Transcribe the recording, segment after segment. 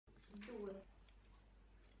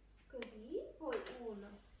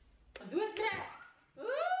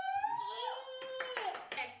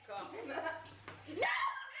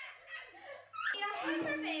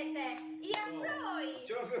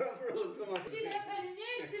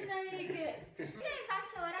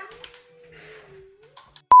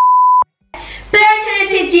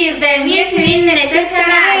gjithë dhe mirë se vini në këtë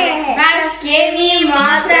kanal. Bashkë jemi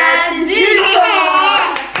motrat Zyrko.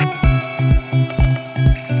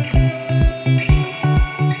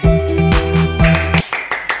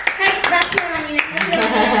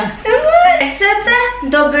 Sot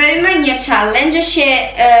do bëjmë një challenge që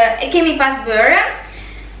e kemi pas bërë.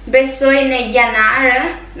 Besoj në janar,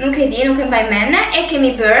 nuk e di, nuk e mbaj mend, e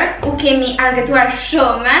kemi bërë, u kemi argëtuar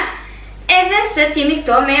shumë. Edhe sot jemi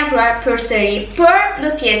këto me apruar përsëri, por do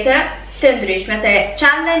tjetë të ndryshme. Të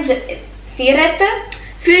challenge thirret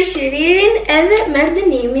Fryj Qiririn edhe merr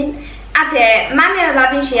Denimin. Atëre, mami dhe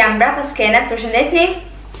babin që jam brapa skenat, përshëndetni.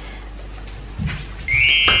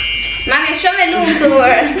 Mami është shumë e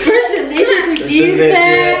lumtur. Përshëndetje të gjithë.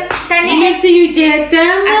 Mirë se ju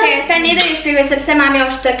gjetëm. Atëre, tani do ju shpjegoj sepse mami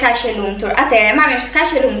është kaq e lumtur. Atëre, mami është kaq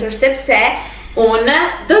e lumtur sepse unë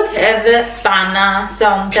do të hedh pana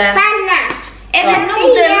sonte. Pana. Edhe nuk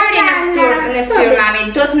do të marrim në fytyrë mami,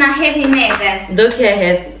 do të na hedhi neve. Do t'ja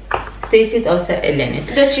hedh Steisit ose Elenit.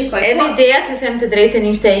 Do të shikoj. Edhe ideja të them të drejtën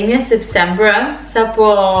ishte ime sepse mbrëm sapo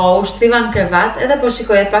ushtriva në krevat edhe po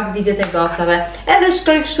shikoja pak videot e gocave. Edhe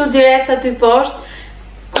shkoj kështu direkt aty poshtë,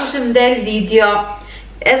 kush më del video.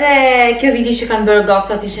 Edhe kjo video që kanë bërë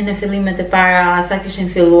gocat ishin në fillimet e para sa kishin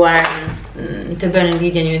filluar të bënin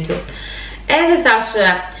video në YouTube. Edhe thash,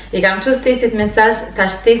 i kam çu Steisit mesazh,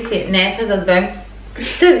 thash Steisi, nesër do të bëjmë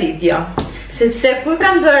këtë video. Sepse kur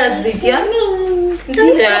kam bërë atë video,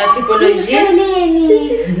 tipologji,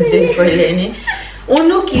 Zyrko Eleni, unë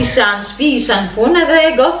nuk isha në shtëpi, isha në punë edhe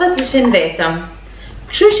gocat ishin vetëm.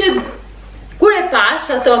 Kështu që kur e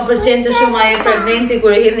pash, ato më pëlqente shumë ajo fragmenti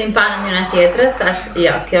kur e hidhin panën njëra tjetrës, thash,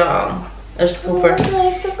 ja, kjo është super.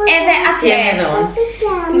 Edhe atëherë do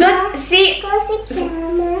të si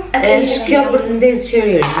kjo për të ndezë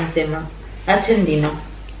Qiririn në zemër. Accendino.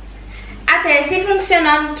 Atëherë si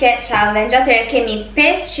funksionon kjo challenge? Atëherë kemi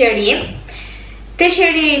 5 qiri. Te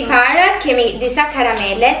qiriri i parë kemi disa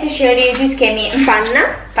karamele, te qiriri i dytë kemi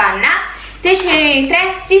panna. Te qiriri i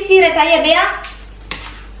tretë si thirret ajo Bea?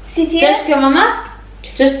 Si thirret? Ç'është kjo mama?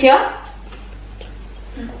 Ç'është kjo?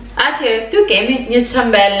 Atëherë këtu kemi një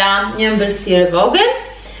çambella, një ëmbëlsirë vogël.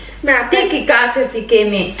 Te i katërt i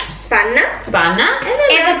kemi panna.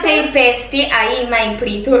 Edhe te i pesti, ai ma i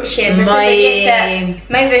pritur, sheme se do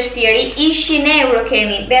jetë ma i vështiri, 100 euro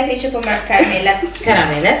kemi, Beati që po mërë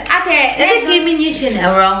karamelet. Atëherë, edhe kemi 100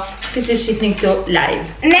 euro, si që shihni këtu live.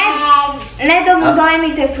 Ne do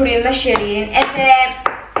mundohemi të frymë Qiririn, edhe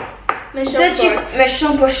me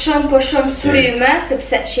shumë frymë,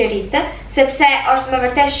 sepse qiritë, sepse është me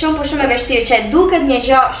vërtet shumë e vështirë, që duket një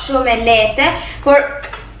gjë shumë e lehtë, por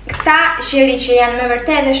këta qiri që janë me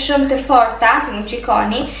vërtet dhe shumë të forta, si mund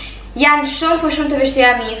qikoni, janë shumë të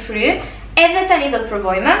vështira me i fry, edhe tani do të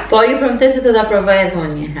provojmë. Po, ju premtoj se do ta provoj edhe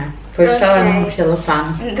unë një herë. Por inshallah nuk më shëllë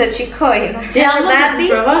panë. Do të qikojmë. Ti ama do të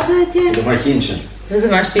provosh edhe ti? Do marr 100. Edhe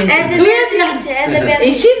Beatrice, edhe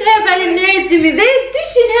Beatrice. 100 herë faleminderit si mi dhe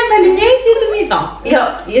 200 herë faleminderit si të mi thonë. Jo,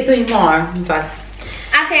 jetu i marë, në fakt.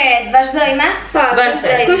 Atëherë, vazhdojmë? Po,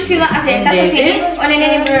 vazhdojmë. Kush fillon? Atëherë, ta përtinis, unë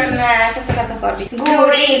Eleni bërë me sasë kartoforbi.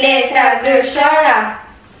 Guri, letra, gërshara.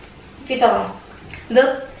 Fitova. Do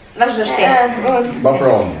të vazhdojsh ti. Ba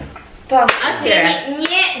provë. Po, atëherë.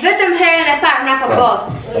 Një, vetëm herën e parë, nga po botë.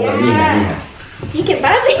 Mihe. Ti ke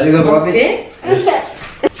babi? Ali do babi?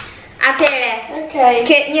 Atëherë,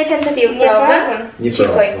 ke një tentativë provë. Një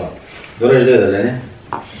provë. Do rësh dhe Eleni?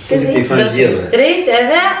 Kësi ti fanë gjithë. Drejt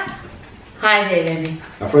edhe... Hajde Eleni.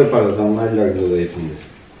 Afroj parë dhe zanë majtë lakë dhe i fundis.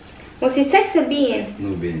 Mos i cek se bijin.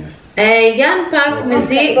 Nuk bijin. Janë pak me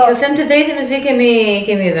zi, të them të drejtë me zi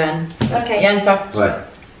kemi dhënë. Janë pak... Vaj.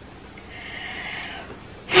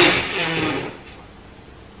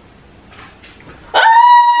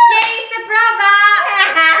 Kje ishte prova!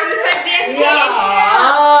 Ja,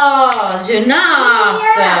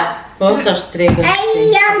 gjënafë! Po sa shtregu shti.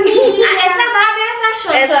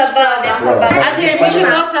 Atëherë po që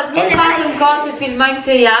gocat nuk patëm kohë të filmojnë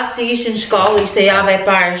këtë javë se ishin shkollë, ishte java e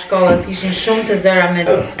parë e shkollës, ishin shumë të zëra me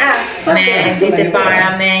ditë e para,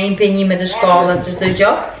 me impenjime të shkollës, çdo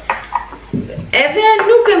gjë. Edhe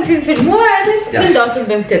nuk kem filmuar, edhe vendosëm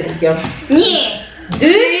bëjmë këtë video. 1,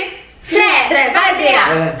 2, 3, vaj Bea!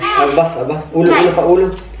 Basta, ullu.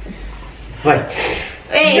 Vaj.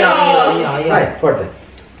 Jo. Vaj, forte.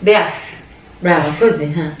 Bea, bravo, così,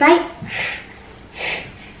 ha. Vai.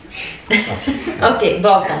 Ok,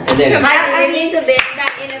 volta. Eleni të bërë,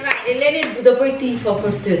 vai. Eleni do poi tifo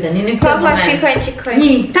për ty, tani në Po, këtë moment. qikoj.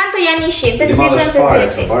 Tanto janë 100,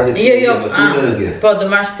 50. Jo, po do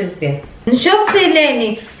marrësh 50. Në qoftë se Eleni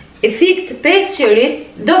e fikt 5 qirit,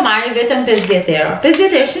 do marri vetëm 50 euro.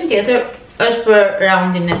 50 euro shumë tjetër është për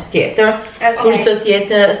raundin e tjetër. Kush do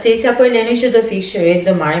t'jetë Stesi apo Eleni që do fikë shërit,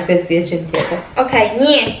 do marrin 50 që tjetër. Okej,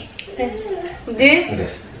 1, 2,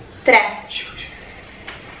 3.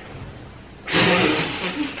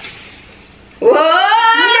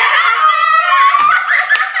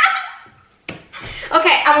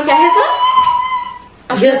 Okej, a mund t'ja hetë?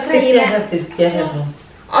 Jo, s'tja hetë.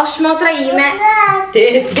 Është motra ime.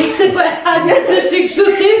 Ti se po e hajde të shikë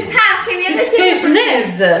shutim? Ha, kemi jetë Shke është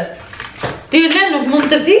nezë. Ti ne nuk mund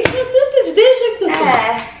të fikë në të qdeshe këtë të.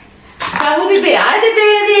 Ka hudhi be, hajde be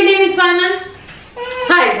edhe Elenit panën.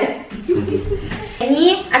 Hajde. 1,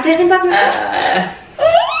 a tretin pak më shumë?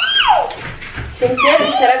 Sentieri,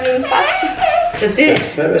 të rabi në facë. Se ti?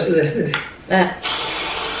 Sper verso le stesse.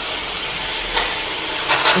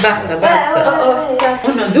 Basta.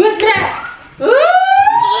 1, 2, 3.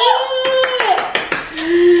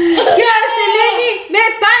 Kjo është Eleni me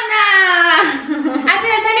pana!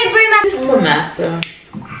 Atëherë tani bëjmë atë. Po me atë.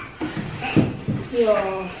 Jo.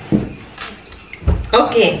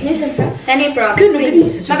 Okej. Nisëm pra. Tani prova. Kjo nuk e di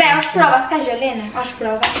se që. Vabbè, është prova, s'ka gjë Lene, është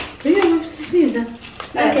prova. Jo, më pëse s'nizë.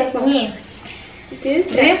 Okej, 1, 2,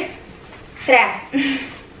 3.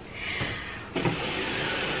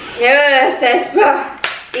 Jo, se s'po.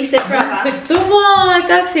 Ishte prova. Se këtu ma e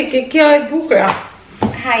ka fike, kjo e bukra.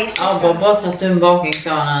 Ha, ishte O, prova. sa të mboki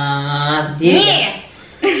këto në djega.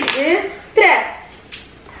 1, 2, 3.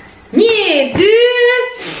 1, 2,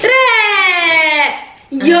 3!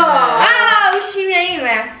 Jo! Ushimja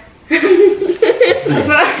ime.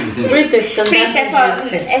 Prite këtë Prite, po,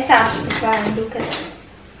 e thash, po fare, duket.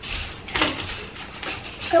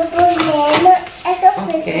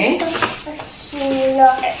 Okej.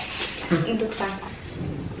 Duk pas.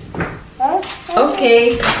 Okej.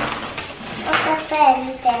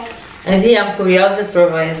 Edhe jam kurioze të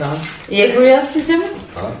provoj e zonë. Je kurioz të zemë?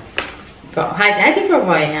 Po, hajde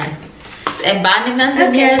provoj e E bani me ndër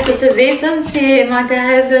njërës të vesëm që ma ka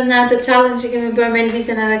edhe në atë challenge që kemi bërë me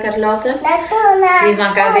Elvisën edhe Karlotën. Si ma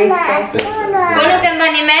ka vetë postë. Po nuk e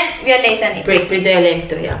mbani men, Violeta një. Prit do e lejmë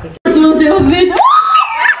këtu, ja këtë. Së më se o vetë.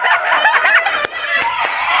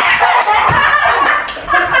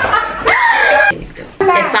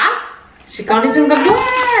 E pat? Shikoni që më ka bu?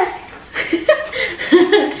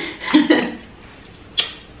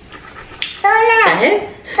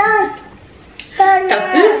 Ka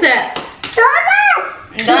pyse?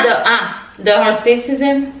 Do hërë Stesi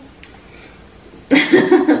zemë?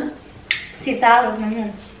 Si talët me mu.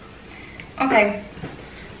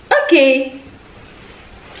 Okej.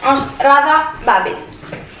 Është rradha babit.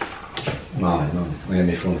 Mami, non jam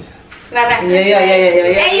I fundit. Vabbè.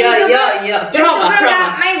 Jo. Prova.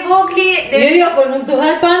 Ma I vogli... Jo, por nuk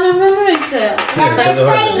duhet panë në mëmërisë.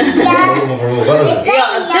 Jo,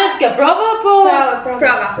 që është kjo prova, po...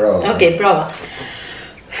 Prova. Okej, prova.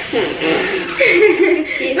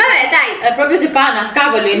 Vabbè, dai. Proprio të pana,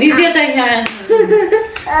 cavoli, një zjetë e njërë.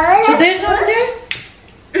 Që të ishë është tërë?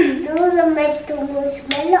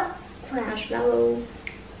 Marshmallow.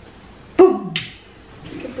 Pum!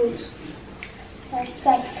 Che puzzo.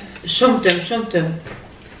 Shumë tëm.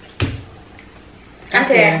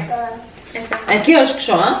 Atëherë. E kjo është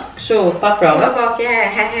kësho, ha? Kësho, pa prova. Po, he.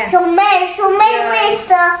 Shume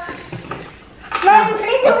questo. Non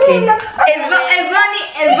preso uno. E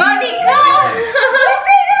vani go!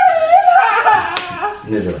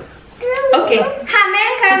 Nezëra. Okej. Ha,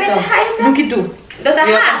 merë karamel të hajtë. Nuk I du. Do të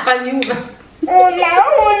Jo, hash. kam falë juve. Una.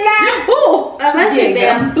 Ma që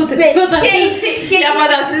bea. Kje ja pa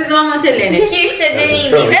da të rëma të Eleni. Kjo ishte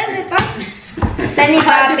Denimin. Edhe pa. Tani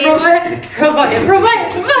babi. Provoje.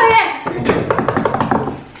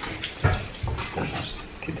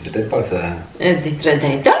 Ti tretoj pak se... Di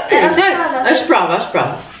tretoj. është prova.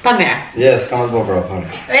 Pa merë. Yes, kam të po prova.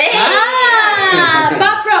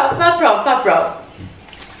 Pa prova.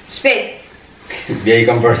 Shpejt. Bje I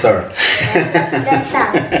kam përsër.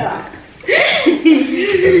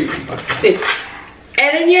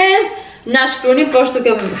 Edhe njërës, na shkruni poshtu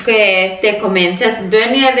te komentet,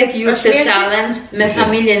 bëni edhe kjo të challenge me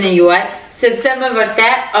familjen e juaj, sepse me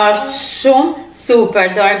vërtet është shumë super,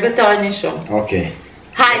 do argëtoni shumë. Okej.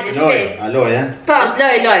 Hajde, shpejt. Aloj, eh? Po, është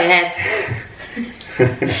loj, het.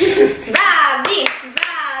 Babi.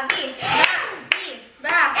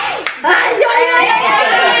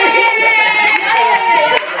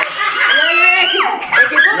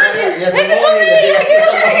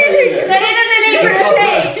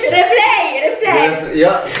 Replay.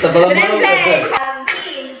 Ja, sa pa da marru Replay.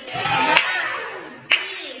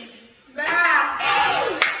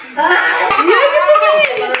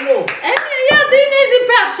 Ja, do I nezi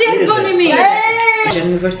prap, si e të goni mi.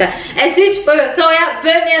 vërtet. E siç po ju thoja,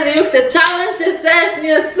 bëni edhe ju këtë challenge sepse është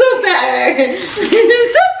një super.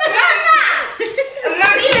 Super.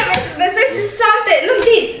 Mami, besoj se sante, nuk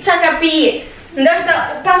di çka ka pi. Ndoshta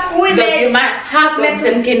pak ujë Do t'ju marr hakun se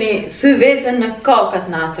më keni thy vezën me kokat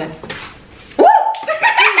natë.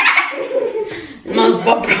 Mos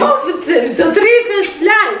po provë se do të rrifesh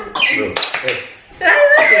live.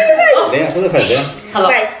 Bem, tudo faz bem. Hallå.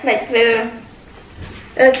 Vai.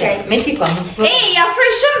 Okej. Men ti kom. Ja frøy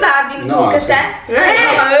shumë babi më No, duket e.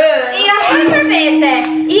 Ja frøy për vete.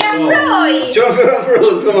 Ja frøy. Čo afro,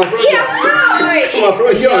 s'kam afro. Ja frøy. S'kam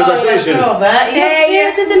afro jo, za freshin. Ja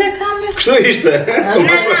të telekamës. Kështu ishte.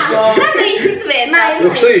 Na do ishit veta.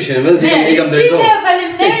 Jo, kështu ishin, vetë që i kam drejtuar. Shite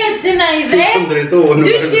faleminderit si na i I dhe. kam drejtuar.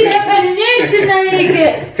 200 faleminderit si na i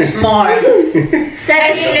ke marrë.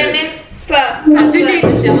 Tani po. Aty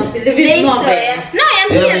lejtë që mos i lëviz më vetë. No,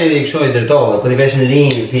 janë Ja tjerë. mi i kështu i drejtova, po ti veshin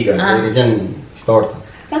linjë pika, i qenë storta.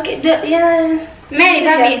 Okej, ja Meri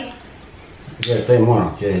babi. Që të i mora,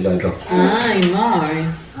 që i lojnë to. I marrë.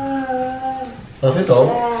 Ta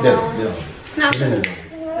fitov, jo. Na.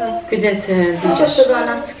 Kujdes se Që digjesh. të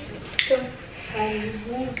dona?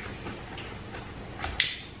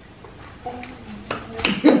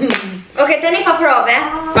 Okej, tani pa prove.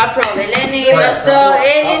 Pa prove, Leni, vazhdo,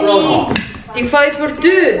 Eleni. Ti fojt për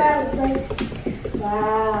ty.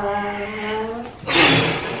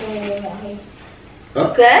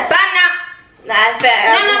 Okej. Panna.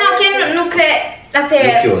 No, che nuk è a te.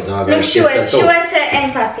 Nuk chiuso, vabbè, Non che saltò. shuet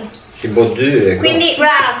infatti. Ci bo dy e Quindi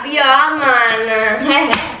bravo, io aman.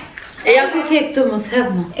 E ja ku ke këtu mos hedh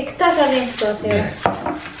më. E këta ka rinë këto atyre.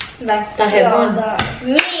 Vai. Ta hedhon.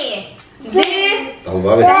 Një, dy, Ta u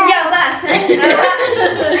babi. ja basta.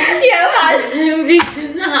 Ja basta. Më vikë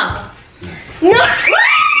na. No!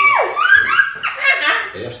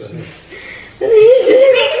 E ashtu asë.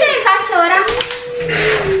 Mi che faccio ora?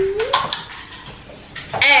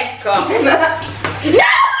 Ecco. No!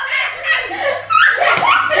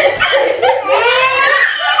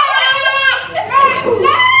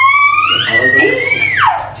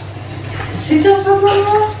 Si që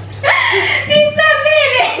përë? Ti sta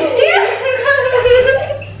bene!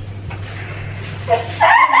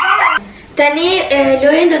 Tani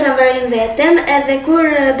lojën do ta vërim vetëm edhe kur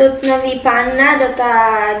do të na vi panna do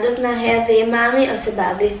të na hedhi mami ose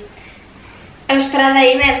babi. Është rradha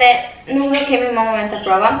ime dhe nuk do kemi më moment të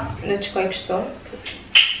prova, do të shkoj kështu.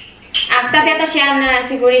 Këta pjata që janë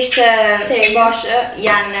sigurisht bosh,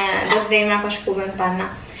 janë do të vejmë pa shkuve në panna.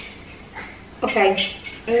 Okej.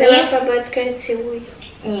 Se Një, pa bëhet krejt si ujë.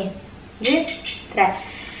 1, 2, 3.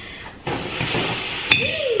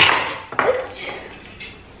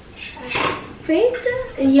 Feita?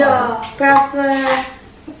 Jo, prapë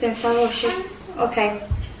pensavo që. Okej.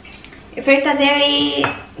 Feita deri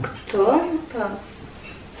këtu, po.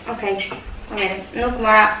 Okej. Okej, nuk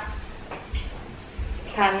mora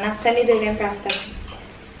panna, tani do i vjen prapë të.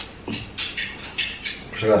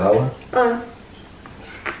 Kështë ka rrava?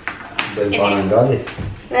 Do i banë nga di?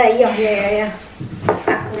 Jo.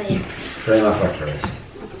 Ako je. Prema faktorës.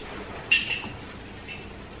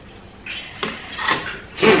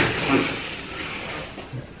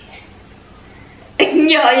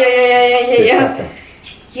 Jo.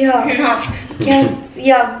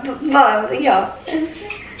 No. Jo.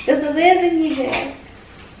 Do të dhe edhe një herë.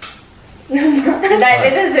 Daj,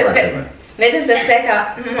 vetëm se pse ka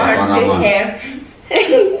marrë dy herë.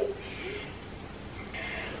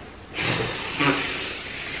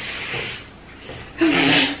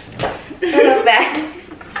 Vabbè.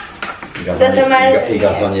 I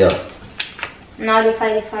ka thonë jo. No, li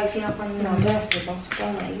fai fino a quando no, adesso posso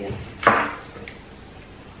fare meglio.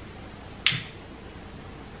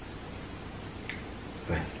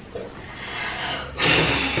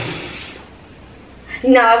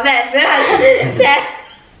 No, vabbè, però cioè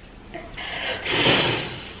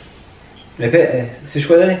Si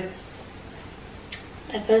shkoj deri?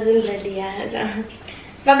 è preso già.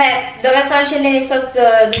 Vabbè, dove sono scegliere sotto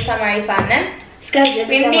di tamari panne? Skazje,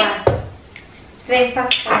 Quindi tre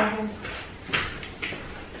faccare.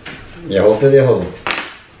 Ja håller det håller.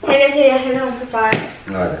 Jag non prepare.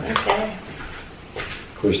 Hajde. Okej.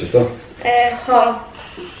 Kush të këto? Ho.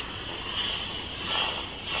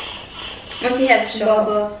 Mos I hedh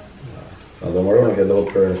shumë. A do morën që do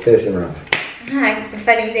për Steisin më. Ai,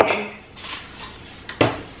 faleminderit.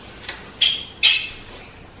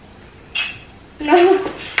 No.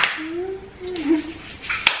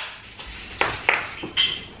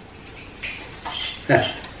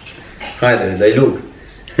 Hajde, daj luk.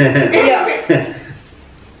 Jo.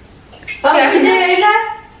 Si është dela?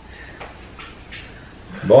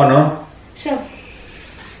 Buono? Shumë.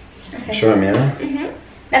 Shumë mirë.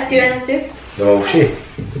 Daftyre në ty. Do më ushi?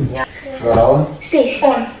 Shka rallën? Steisin.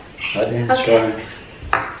 Unë. Hajde, shkojnë.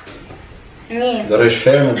 Një. Do rësh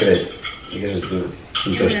ferë me drejt. I kështë të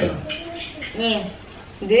të shtë. 1,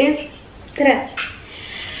 2, 3.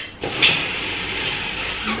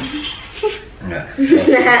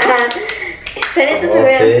 Të letë të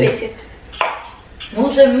veja në flicit.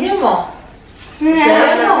 Mushë mirë mo.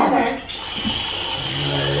 Zero.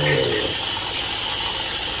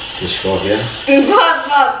 Si shkofja? Vot.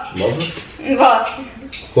 Bobë? Vot.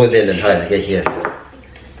 Ku e delën, hajde, ke qefë.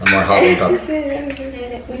 Ta marrë hapën tatë.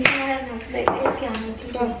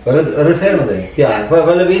 Rë ferë me dhe. Pja, po e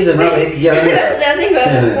vëllë vizë, ma dhe janë mirë.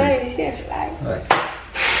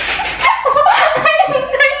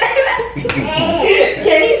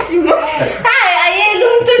 Chiarissimo. Ah, hai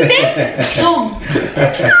l'unto te? Shumë.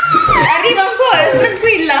 Arriva ancora,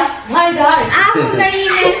 tranquilla. Hajde. Ah,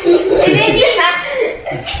 poverine. E vedi?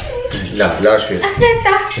 La shkirë.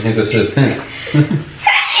 Aspetta. Që një të sëtë.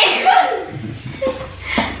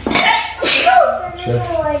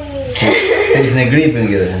 Ishtë në gripin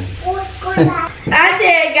këtë.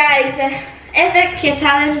 Atëherë guys, edhe kjo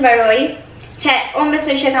challenge mbaroi, që unë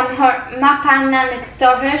besoj që kam hor ma panna në këto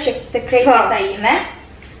herë që të krejteta ime.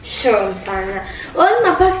 Shumë panna. Unë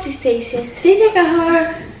ma pak si Steisin. Steisin ka hor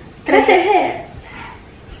 4 herë.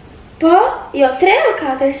 Po? Jo, 3 o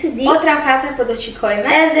 4, se di. O 3 o 4 po do qikojme.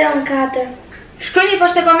 Edhe unë 4. Shkrujni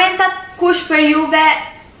poshtë komentat kush për juve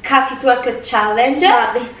ka fituar këtë challenge.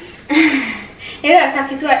 Babi. E vera ka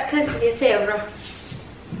fituar 50 euro.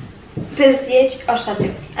 50 o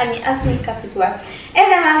 70. Ani, asni ka fituar.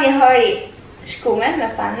 Edhe mami e hori shkumen me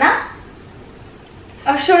panna.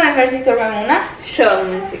 O shumë e mërzitur me muna.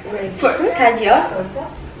 Shumë. Por s'ka gjo.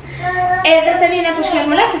 Edhe të rinë e pushkën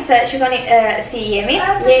muna, sepse shikoni si jemi.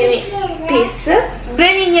 Jemi pisë.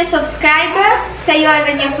 Bëni një subscribe, pse jo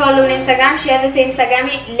edhe një follow në Instagram, që edhe të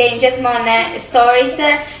Instagrami lejnë gjithmonë në storyt,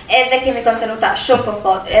 edhe kemi kontenuta shumë po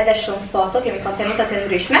foto, edhe shumë foto, kemi kontenuta të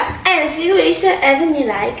ndryshme. Edhe sigurisht edhe një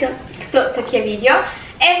like. Këto të kje video.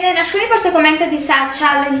 Edhe në shkrujni poshtë komente disa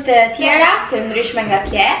challenge të tjera, të ndryshme nga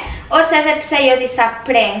kje, ose edhe pse jo disa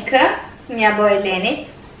prank, mja boj Lenit,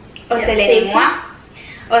 ose Leni mua,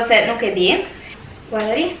 ose nuk e di.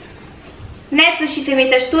 Guardari. Ne të shifimi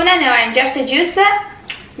të shtune në orën 6:30.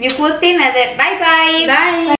 Mjukutim edhe bye bye! Bye!